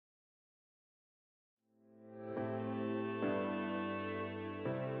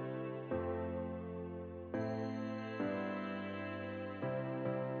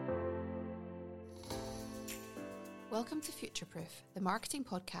Welcome to Futureproof, the marketing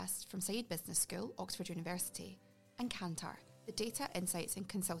podcast from Saïd Business School, Oxford University, and Kantar, the data, insights and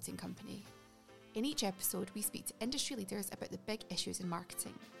consulting company. In each episode, we speak to industry leaders about the big issues in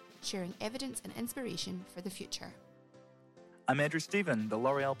marketing, sharing evidence and inspiration for the future. I'm Andrew Stephen, the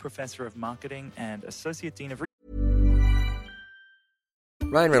L'Oreal Professor of Marketing and Associate Dean of...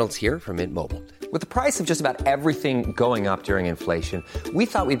 Ryan Reynolds here from Mint Mobile. With the price of just about everything going up during inflation, we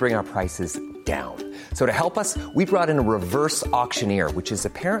thought we'd bring our prices down. So to help us, we brought in a reverse auctioneer, which is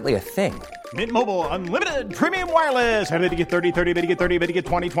apparently a thing. Mint Mobile Unlimited Premium Wireless. How to get 30, 30, bit to get 30, bit to get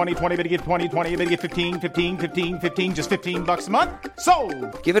 20, 20, 20, bit to get 20, 20, bit to get 15, 15, 15, 15, just $15 a month?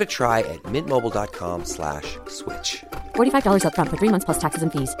 Sold! Give it a try at mintmobile.com/switch. $45 up front for 3 months plus taxes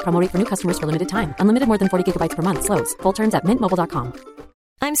and fees. Promo rate for new customers for limited time. Unlimited more than 40 gigabytes per month. Slows full terms at mintmobile.com.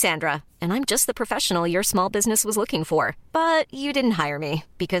 I'm Sandra, and I'm just the professional your small business was looking for. But you didn't hire me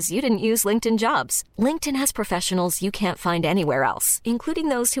because you didn't use LinkedIn Jobs. LinkedIn has professionals you can't find anywhere else, including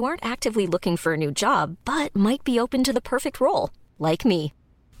those who aren't actively looking for a new job, but might be open to the perfect role, like me.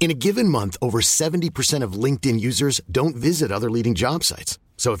 In a given month, over 70% of LinkedIn users don't visit other leading job sites.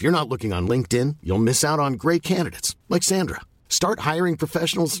 So if you're not looking on LinkedIn, you'll miss out on great candidates like Sandra. Start hiring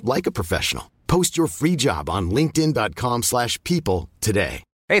professionals like a professional. Post your free job on linkedin.com/people today.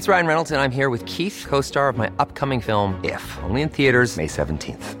 Hey, it's Ryan Reynolds, and I'm here with Keith, co-star of my upcoming film, If, only in theaters May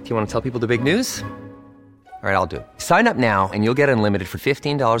 17th. Do you want to tell people the big news? All right, I'll do it. Sign up now and you'll get unlimited for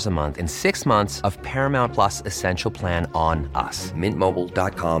 $15 a month and 6 months of Paramount Plus Essential Plan on us.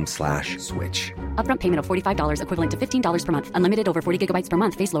 mintmobile.com/switch. Upfront payment of $45 equivalent to $15 per month. Unlimited over 40 gigabytes per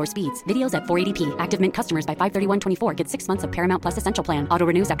month. Face lower speeds. Videos at 480p. Active Mint customers by 531.24 get 6 months of Paramount Plus Essential Plan. Auto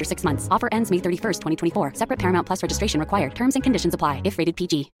renews after 6 months. Offer ends May 31st, 2024. Separate Paramount Plus registration required. Terms and conditions apply if rated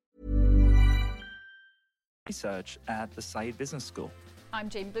PG. Research at the Saïd Business School. I'm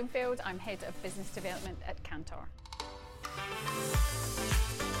Jane Bloomfield. I'm Head of Business Development at Kantar.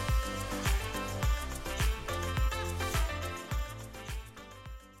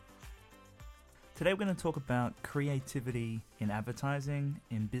 Today we're going to talk about creativity in advertising,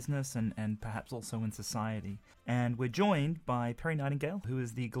 in business, and perhaps also in society. And we're joined by Perry Nightingale, who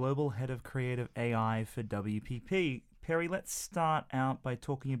is the Global Head of Creative AI for WPP. Perry, let's start out by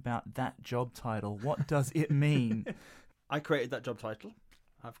talking about that job title. What does it mean? I created that job title.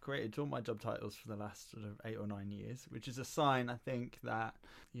 I've created all my job titles for the last sort of 8 or 9 years, which is a sign, I think, that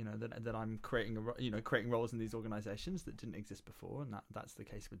that I'm creating roles in these organisations that didn't exist before, and that's the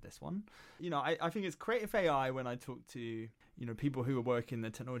case with this one. I think it's creative AI when I talk to people who work in the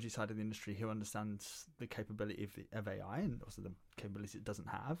technology side of the industry who understand the capability of AI and also the capabilities it doesn't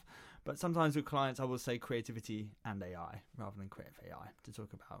have. But sometimes with clients, I will say creativity and AI rather than creative AI to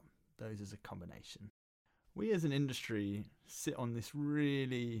talk about those as a combination. We as an industry sit on this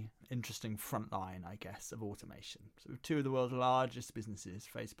really interesting front line, I guess, of automation. So two of the world's largest businesses,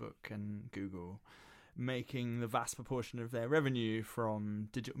 Facebook and Google, making the vast proportion of their revenue from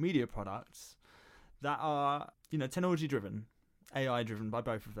digital media products that are, technology driven, AI driven by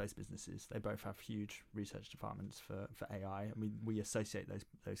both of those businesses. They both have huge research departments for AI, and we associate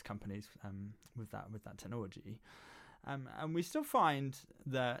those companies with that technology. And we still find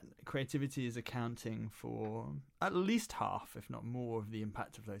that creativity is accounting for at least half, if not more, of the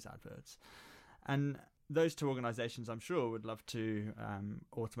impact of those adverts. And those two organisations, I'm sure, would love to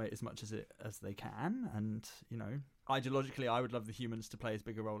automate as much as they can. And, ideologically, I would love the humans to play as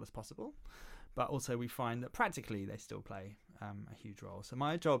big a role as possible. But also we find that practically they still play a huge role. So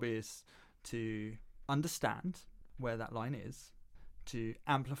my job is to understand where that line is, to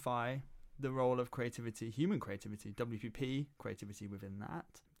amplify the role of creativity, human creativity, WPP creativity within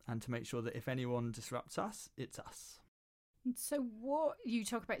that, and to make sure that if anyone disrupts us, it's us. So what you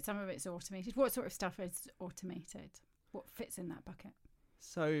talk about, some of it's automated. What sort of stuff is automated? What fits in that bucket?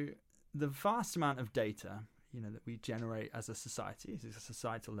 So the vast amount of data, that we generate as a society, it's a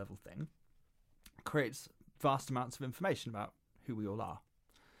societal level thing, creates vast amounts of information about who we all are.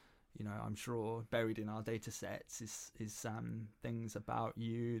 I'm sure buried in our data sets is things about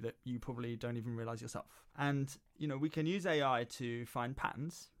you that you probably don't even realize yourself. And, we can use AI to find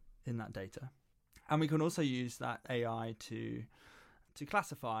patterns in that data. And we can also use that AI to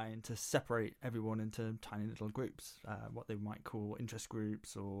classify and to separate everyone into tiny little groups, what they might call interest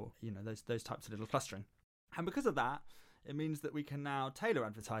groups or, those types of little clustering. And because of that, it means that we can now tailor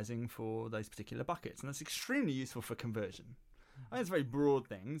advertising for those particular buckets. And that's extremely useful for conversion. I think it's very broad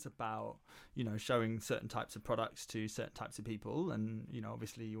things about, showing certain types of products to certain types of people. And,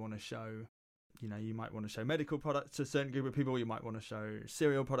 obviously you want to show, you might want to show medical products to a certain group of people. You might want to show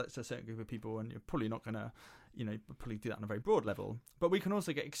cereal products to a certain group of people. And you're probably not going to, probably do that on a very broad level. But we can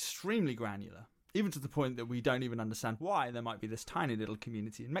also get extremely granular even to the point that we don't even understand why there might be this tiny little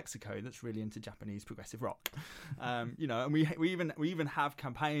community in Mexico that's really into Japanese progressive rock. And we even have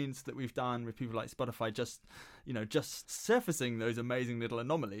campaigns that we've done with people like Spotify, just surfacing those amazing little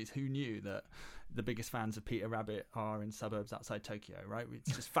anomalies. Who knew that the biggest fans of Peter Rabbit are in suburbs outside Tokyo, right?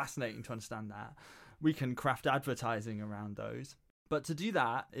 It's just fascinating to understand that. We can craft advertising around those. But to do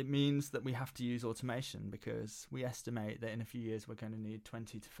that, it means that we have to use automation, because we estimate that in a few years we're going to need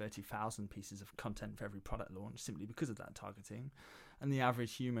 20 to 30,000 pieces of content for every product launch, simply because of that targeting. And the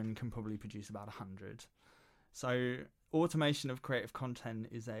average human can probably produce about 100. So automation of creative content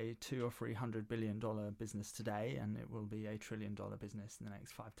is a $200 or $300 billion business today, and it will be a $1 trillion business in the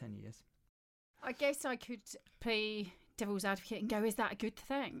next 5-10 years. I guess I could play devil's advocate and go, is that a good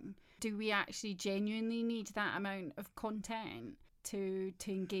thing? Do we actually genuinely need that amount of content to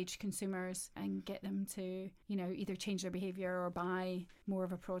engage consumers and get them to, either change their behaviour or buy more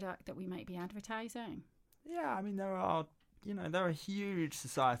of a product that we might be advertising? Yeah, I mean, there are huge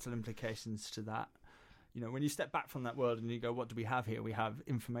societal implications to that. When you step back from that world and you go, what do we have here? We have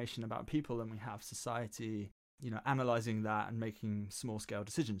information about people, and we have society, analysing that and making small-scale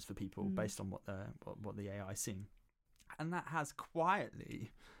decisions for people based on what the AI is seeing. And that has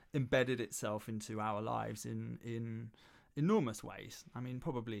quietly embedded itself into our lives in enormous ways. I mean,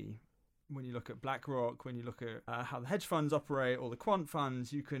 probably when you look at BlackRock, when you look at how the hedge funds operate, or the quant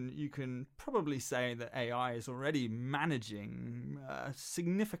funds, you can probably say that AI is already managing a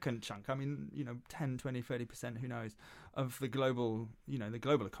significant chunk. I mean, 10, 20, 30%, who knows, of the global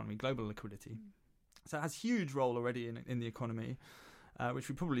economy, global liquidity. So it has a huge role already in the economy. Which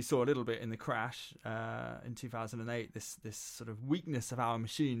we probably saw a little bit in the crash in 2008, this sort of weakness of our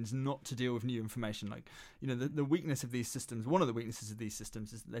machines not to deal with new information. Like, the weakness of these systems, one of the weaknesses of these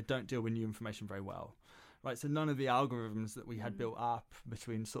systems is that they don't deal with new information very well. Right, so none of the algorithms that we had built up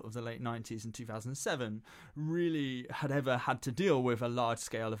between sort of the late 90s and 2007 really had ever had to deal with a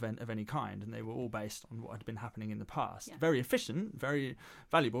large-scale event of any kind, and they were all based on what had been happening in the past. Yeah. Very efficient, very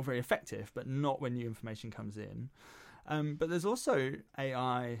valuable, very effective, but not when new information comes in. But there's also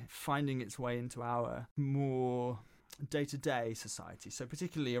AI finding its way into our more day-to-day society. So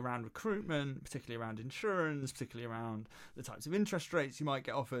particularly around recruitment, particularly around insurance, particularly around the types of interest rates you might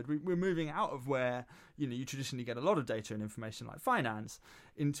get offered. We're moving out of where, you traditionally get a lot of data and information like finance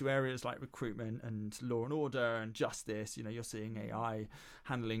into areas like recruitment and law and order and justice. You're seeing AI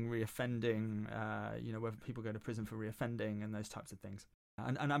handling reoffending, whether people go to prison for reoffending and those types of things.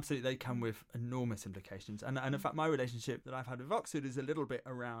 And absolutely, they come with enormous implications. And in fact, my relationship that I've had with Oxford is a little bit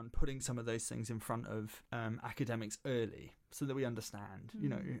around putting some of those things in front of academics early, so that we understand.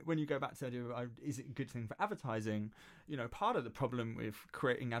 When you go back to the idea of, is it a good thing for advertising? Part of the problem with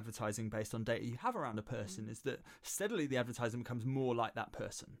creating advertising based on data you have around a person is that steadily the advertising becomes more like that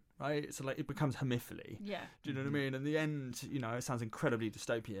person, right? So like it becomes homophily. Yeah. Do you know what I mean? And the end, it sounds incredibly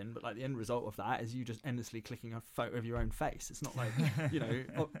dystopian, but like the end result of that is you just endlessly clicking a photo of your own face. It's not like,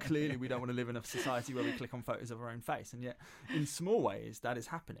 clearly we don't want to live in a society where we click on photos of our own face. And yet in small ways that is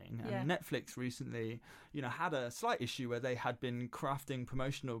happening. And Netflix recently, had a slight issue where they had been crafting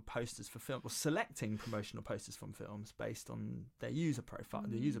promotional posters for film, or selecting promotional posters from films based on their user profile,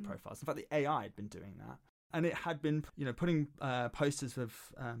 the user profiles. In fact, the AI had been doing that. And it had been, putting posters of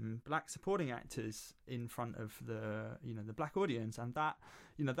black supporting actors in front of the black audience, and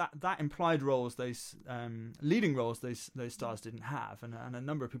that implied roles, those leading roles, those stars didn't have, and a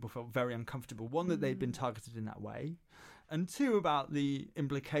number of people felt very uncomfortable. One, that they'd been targeted in that way, and two, about the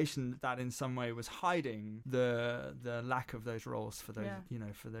implication that in some way was hiding the lack of those roles for those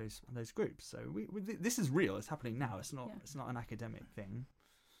for those groups. So this is real. It's happening now. It's not an academic thing.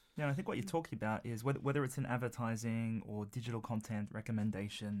 Yeah, I think what you're talking about is whether it's in advertising or digital content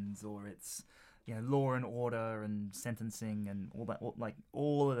recommendations, or it's law and order and sentencing and all that,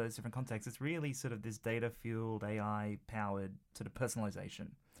 all of those different contexts. It's really sort of this data-fueled, AI-powered sort of personalization.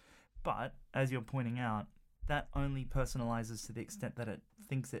 But as you're pointing out, that only personalizes to the extent that it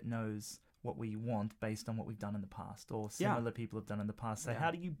thinks it knows what we want based on what we've done in the past, or similar people have done in the past. So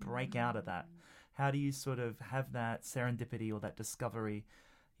how do you break out of that? How do you sort of have that serendipity or that discovery?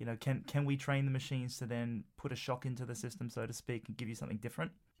 Can we train the machines to then put a shock into the system, so to speak, and give you something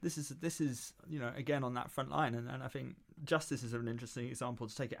different? This is again on that front line, and I think justice is an interesting example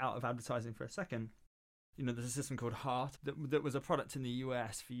to take it out of advertising for a second. There's a system called Heart that was a product in the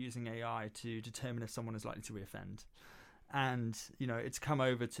US for using AI to determine if someone is likely to reoffend. And, it's come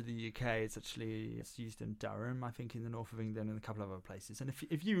over to the UK. It's used in Durham, I think, in the north of England, and a couple of other places. And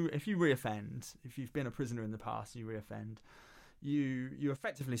if you reoffend, if you've been a prisoner in the past and you reoffend, you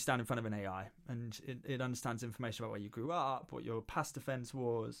effectively stand in front of an AI, and it understands information about where you grew up, what your past offence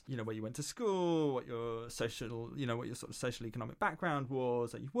was, where you went to school, what your social, what your sort of social economic background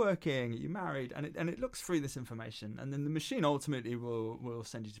was, are you working, are you married, and it looks through this information, and then the machine ultimately will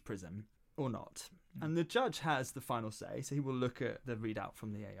send you to prison or not. And the judge has the final say, so he will look at the readout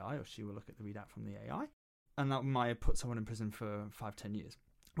from the AI, or she will look at the readout from the AI, and that might put someone in prison for 5-10 years.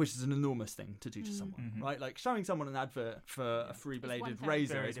 Which is an enormous thing to do to someone, right? Like showing someone an advert for a free-bladed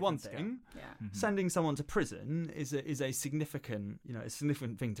razor is one thing. Sending someone to prison is a significant,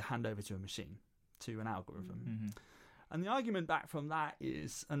 thing to hand over to a machine, to an algorithm. And the argument back from that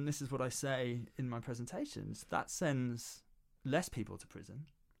is, and this is what I say in my presentations, that sends less people to prison,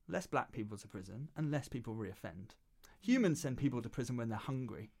 less black people to prison, and less people reoffend. Humans send people to prison when they're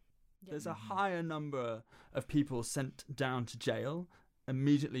hungry. There's a higher number of people sent down to jail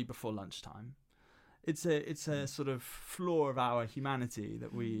immediately before lunchtime. It's a sort of flaw of our humanity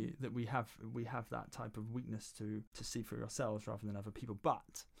that we have that type of weakness to see for ourselves rather than other people.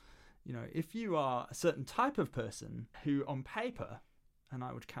 But if you are a certain type of person who on paper, and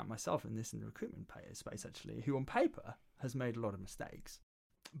I would count myself in the recruitment space actually, who on paper has made a lot of mistakes,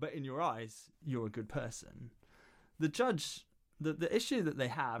 but in your eyes you're a good person, the judge, the issue that they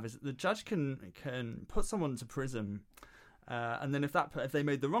have is that the judge can put someone to prison. And then if they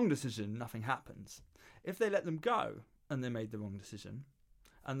made the wrong decision, nothing happens. If they let them go and they made the wrong decision,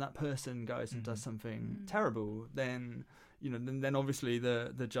 and that person goes and does something terrible, then then obviously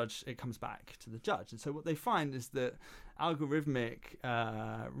the judge, it comes back to the judge. And so what they find is that algorithmic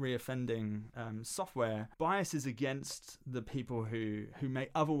reoffending software biases against the people who may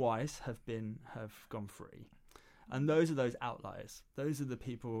otherwise have gone free. And those are those outliers. Those are the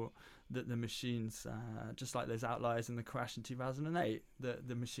people that the machines, just like those outliers in the crash in 2008, that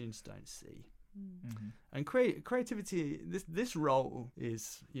the machines don't see. And creativity, this role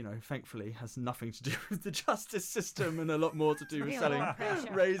is, thankfully has nothing to do with the justice system and a lot more to do with selling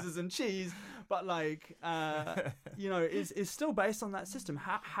razors and cheese. But is still based on that system.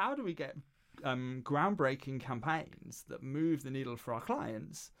 How do we get groundbreaking campaigns that move the needle for our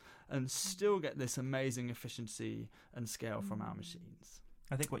clients and still get this amazing efficiency and scale from our machines?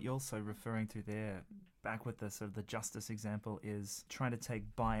 I think what you're also referring to there, back with the sort of the justice example, is trying to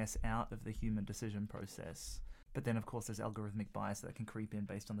take bias out of the human decision process. But then, of course, there's algorithmic bias that can creep in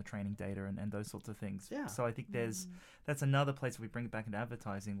based on the training data and those sorts of things. Yeah. So I think that's another place where we bring it back into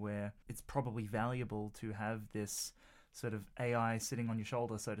advertising, where it's probably valuable to have this sort of AI sitting on your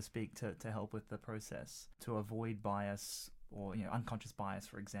shoulder, so to speak, to help with the process, to avoid bias or unconscious bias,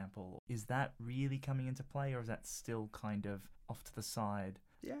 for example. Is that really coming into play, or is that still kind of off to the side?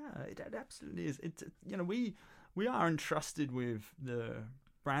 Yeah, it absolutely is. We are entrusted with the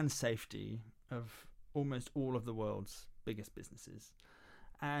brand safety of almost all of the world's biggest businesses.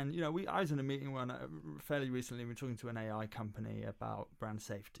 And I was in a meeting fairly recently. We were talking to an AI company about brand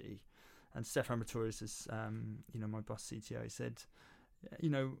safety, and Stefan Pretorius is, my boss CTO, said,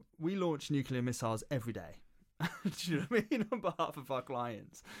 we launch nuclear missiles every day. Do you know what I mean? On behalf of our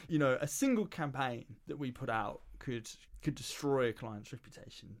clients, a single campaign that we put out could destroy a client's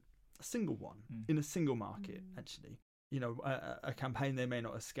reputation. A single one in a single market, actually. A campaign they may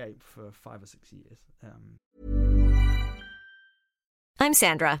not escape for 5 or 6 years. I'm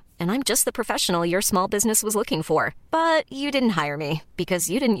Sandra, and I'm just the professional your small business was looking for. But you didn't hire me because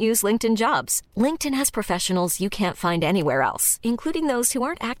you didn't use LinkedIn Jobs. LinkedIn has professionals you can't find anywhere else, including those who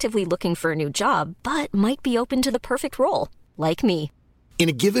aren't actively looking for a new job, but might be open to the perfect role, like me. In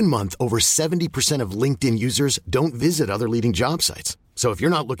a given month, over 70% of LinkedIn users don't visit other leading job sites. So if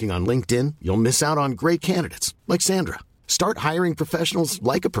you're not looking on LinkedIn, you'll miss out on great candidates like Sandra. Start hiring professionals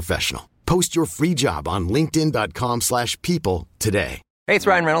like a professional. Post your free job on linkedin.com/people today. Hey, it's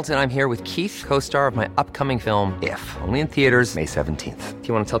Ryan Reynolds, and I'm here with Keith, co-star of my upcoming film, If, only in theaters May 17th. Do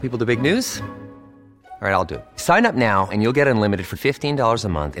you want to tell people the big news? All right, I'll do it. Sign up now and you'll get unlimited for $15 a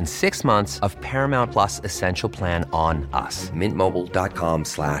month and 6 months of Paramount Plus Essential Plan on us.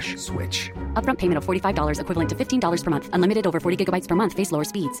 MintMobile.com/switch. Upfront payment of $45 equivalent to $15 per month. Unlimited over 40 gigabytes per month. Face lower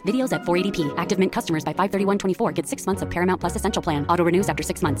speeds. Videos at 480p. Active Mint customers by 531.24 get 6 months of Paramount Plus Essential Plan. Auto renews after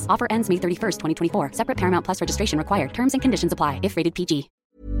 6 months. Offer ends May 31st, 2024. Separate Paramount Plus registration required. Terms and conditions apply if rated PG.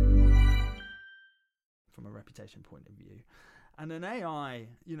 From a reputation point of view. And an AI,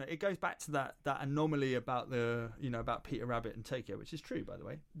 it goes back to that anomaly about about Peter Rabbit and Tokyo, which is true, by the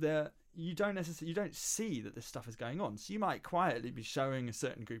way. You don't see that this stuff is going on. So you might quietly be showing a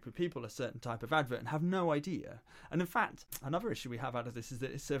certain group of people a certain type of advert and have no idea. And in fact, another issue we have out of this is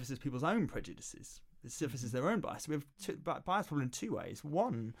that it services people's own prejudices. It surfaces their own bias. We have bias probably in two ways.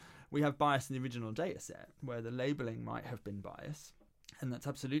 One, we have bias in the original data set where the labeling might have been biased, and that's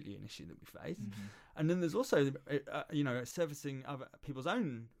absolutely an issue that we face. And then there's also, surfacing other people's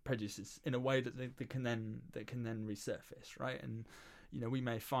own prejudices in a way that they can then resurface, right? And we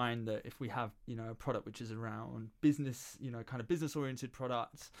may find that if we have, a product which is around business, kind of business-oriented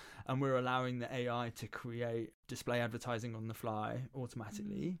products, and we're allowing the AI to create display advertising on the fly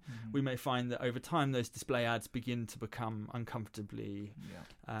automatically, we may find that over time those display ads begin to become uncomfortably,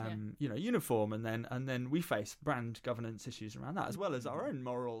 uniform, and then we face brand governance issues around that, as well as our own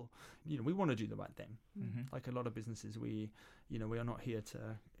moral. We want to do the right thing. Like a lot of businesses, we are not here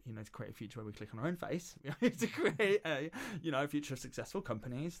to create a future where we click on our own face. We are here to create a future of successful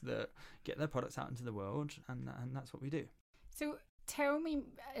companies that get their products out into the world, and that's what we do. So tell me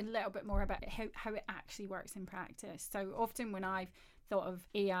a little bit more about how it actually works in practice. So often when I've thought of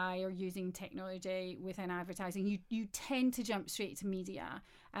AI or using technology within advertising, you tend to jump straight to media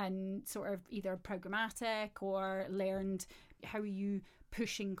and sort of either programmatic or learned how are you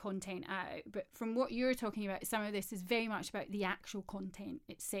pushing content out. But from what you're talking about, some of this is very much about the actual content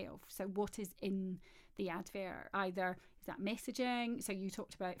itself. So what is in the advert? Either is that messaging? So you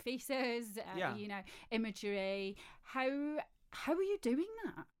talked about faces, imagery. How are you doing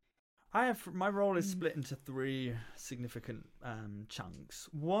that? My role is split into three significant chunks.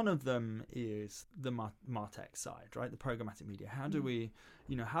 One of them is the MarTech side, right? The programmatic media. How do we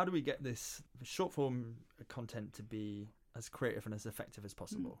get this short form content to be as creative and as effective as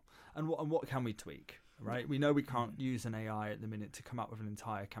possible? And what can we tweak, right? We know we can't use an AI at the minute to come up with an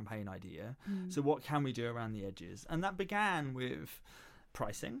entire campaign idea. So what can we do around the edges? And that began with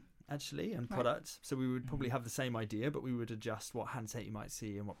pricing, actually, and products. So we would probably have the same idea, but we would adjust what handset you might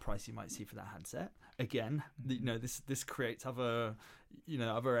see and what price you might see for that handset. Again, this creates other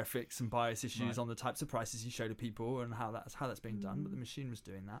ethics and bias issues on the types of prices you show to people and how that's being done. But the machine was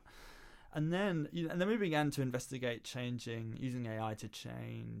doing that. And then we began to investigate using AI to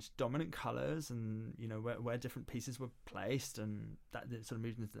change dominant colors and where different pieces were placed, and that sort of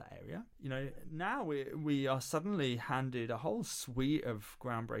moved into that area. Now we are suddenly handed a whole suite of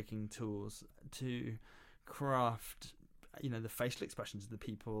groundbreaking tools to craft the facial expressions of the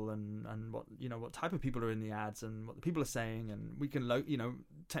people and what type of people are in the ads and what the people are saying, and we can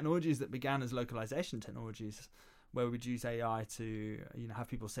technologies that began as localization technologies, where we'd use AI to have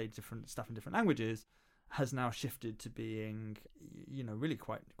people say different stuff in different languages, has now shifted to being really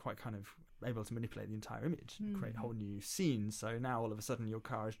quite kind of able to manipulate the entire image and create whole new scenes. So now all of a sudden your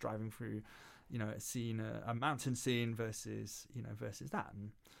car is driving through a scene, a mountain scene versus that.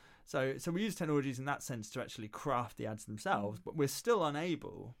 And so we use technologies in that sense to actually craft the ads themselves, but we're still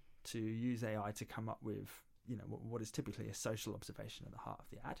unable to use AI to come up with what is typically a social observation at the heart of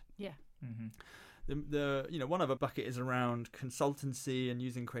the ad. One other bucket is around consultancy and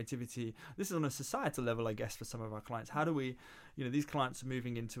using creativity. This is on a societal level, I guess, for some of our clients. How do we, these clients are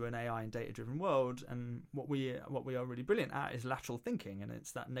moving into an AI and data-driven world, and what we are really brilliant at is lateral thinking, and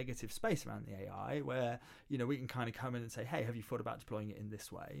it's that negative space around the AI where we can kind of come in and say, hey, have you thought about deploying it in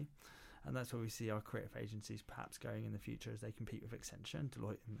this way? And that's where we see our creative agencies perhaps going in the future as they compete with Accenture and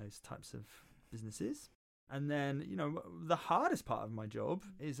Deloitte and those types of businesses. And then the hardest part of my job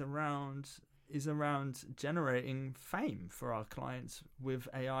is around generating fame for our clients with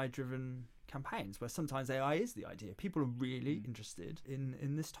AI-driven campaigns, where sometimes AI is the idea. People are really interested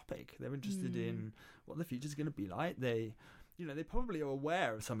in this topic. They're interested in what the future is going to be like. They probably are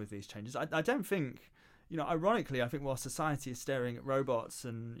aware of some of these changes. I don't think, ironically, I think while society is staring at robots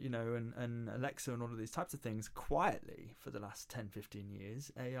and Alexa and all of these types of things quietly for the last 10, 15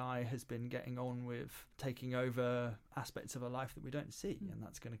 years, AI has been getting on with taking over aspects of our life that we don't see, and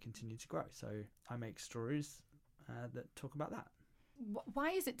that's going to continue to grow. So I make stories that talk about that.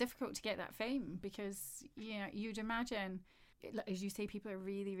 Why is it difficult to get that fame? Because you'd imagine, as you say, people are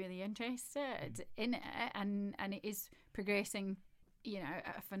really, really interested in it, and it is progressing,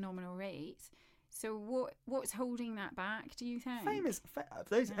 at a phenomenal rate. So what's holding that back, do you think? Fame is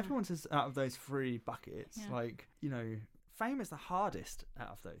everyone says out of those three buckets, fame is the hardest out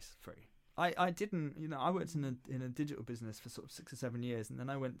of those three. I didn't, I worked in a digital business for sort of 6 or 7 years, and then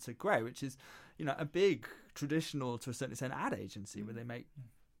I went to Grey, which is, a big traditional, to a certain extent, ad agency where they make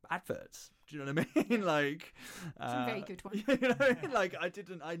adverts. Do you know what I mean? Like, some very good one.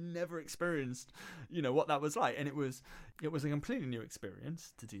 I never experienced, what that was like, and it was a completely new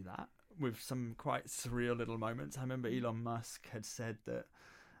experience to do that, with some quite surreal little moments. I remember Elon Musk had said that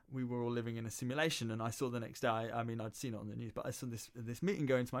we were all living in a simulation. And I saw the next day, I mean, I'd seen it on the news, but I saw this meeting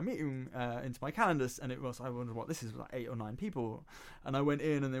go into my calendars, and it was, I wondered what this is, like 8 or 9 people. And I went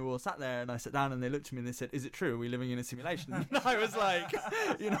in and they were all sat there, and I sat down and they looked at me and they said, "Is it true? Are we living in a simulation?" And I was like,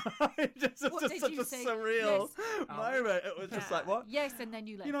 it was just such a surreal moment. It was just like, what? Yes, and then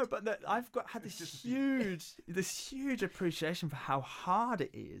you left. But I've had this huge appreciation for how hard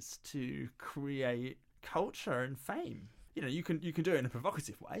it is to create culture and fame. You can do it in a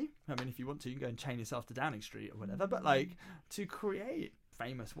provocative way. I mean, if you want to, you can go and chain yourself to Downing Street or whatever. But like, to create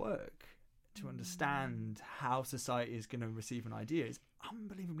famous work, to understand how society is going to receive an idea is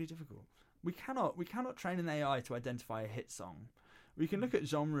unbelievably difficult. We cannot train an AI to identify a hit song. We can look at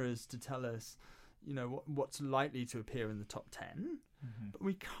genres to tell us, what's likely to appear in the top 10, but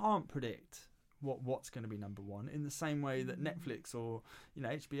we can't predict what's going to be number one, in the same way that Netflix or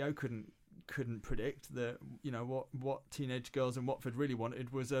HBO couldn't predict that what teenage girls in Watford really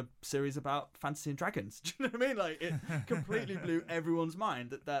wanted was a series about fantasy and dragons. Do you know what I mean? Like, it completely blew everyone's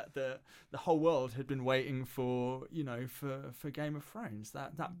mind that the whole world had been waiting for Game of Thrones.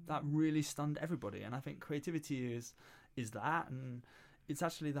 That really stunned everybody. And I think creativity is that, and it's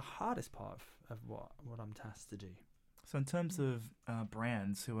actually the hardest part of what I'm tasked to do. So in terms of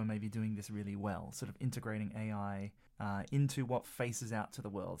brands who are maybe doing this really well, sort of integrating AI into what faces out to the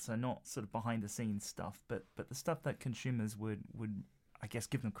world, so not sort of behind the scenes stuff, but the stuff that consumers would I guess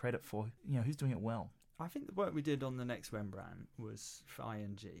give them credit for, who's doing it well? I think the work we did on the next Rembrandt was for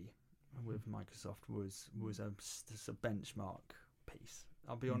ING with Microsoft was a benchmark piece.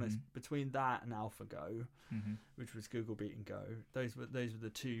 I'll be honest, between that and AlphaGo, which was Google beating Go, those were the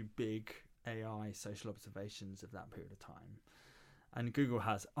two big AI social observations of that period of time. And Google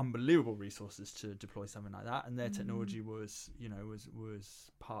has unbelievable resources to deploy something like that, and their technology was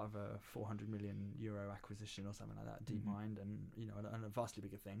part of a 400 million euro acquisition or something like that, DeepMind, and a vastly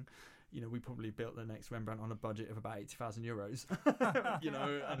bigger thing. We probably built the next Rembrandt on a budget of about 80,000 euros,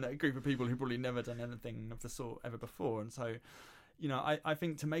 and a group of people who probably never done anything of the sort ever before. And so, I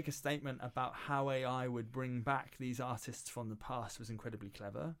think to make a statement about how AI would bring back these artists from the past was incredibly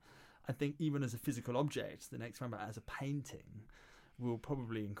clever. I think even as a physical object, the next Rembrandt as a painting will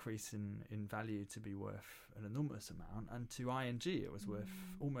probably increase in value to be worth an enormous amount. And to ING, it was worth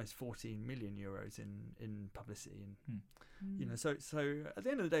almost 14 million euros in publicity. And so at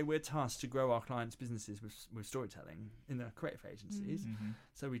the end of the day, we're tasked to grow our clients' businesses with storytelling in the creative agencies.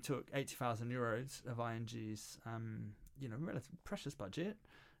 So we took 80,000 euros of ING's relatively precious budget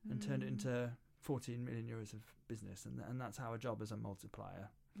and turned it into 14 million euros of business, and that's our job as a multiplier.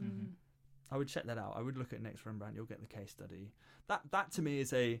 I would check that out. I would look at next Rembrandt. You'll get the case study. That to me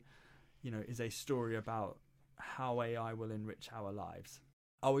is a story about how AI will enrich our lives.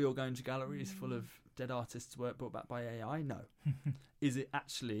 Are we all going to galleries full of dead artists' work brought back by AI? No. Is it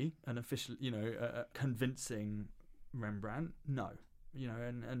actually an official, a convincing Rembrandt? No.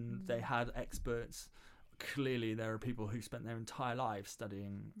 And they had experts. Clearly there are people who spent their entire lives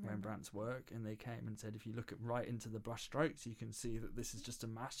studying Rembrandt's work, and they came and said, if you look right into the brush strokes, you can see that this is just a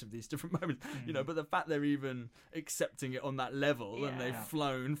mash of these different moments. But the fact they're even accepting it on that level, and they've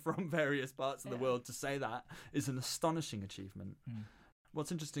flown from various parts of the world to say that, is an astonishing achievement.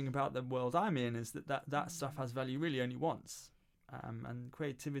 What's interesting about the world I'm in is that stuff has value really only once, and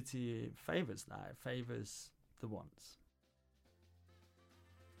creativity favours that. It favours the once.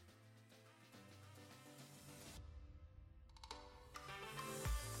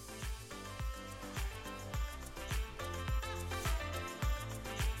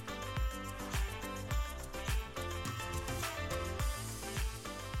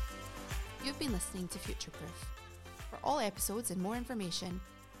 You've been listening to Future Proof. For all episodes and more information,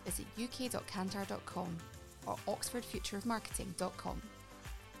 visit uk.kantar.com or oxfordfutureofmarketing.com.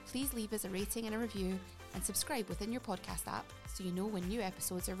 Please leave us a rating and a review, and subscribe within your podcast app so you know when new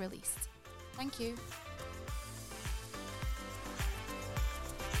episodes are released. Thank you.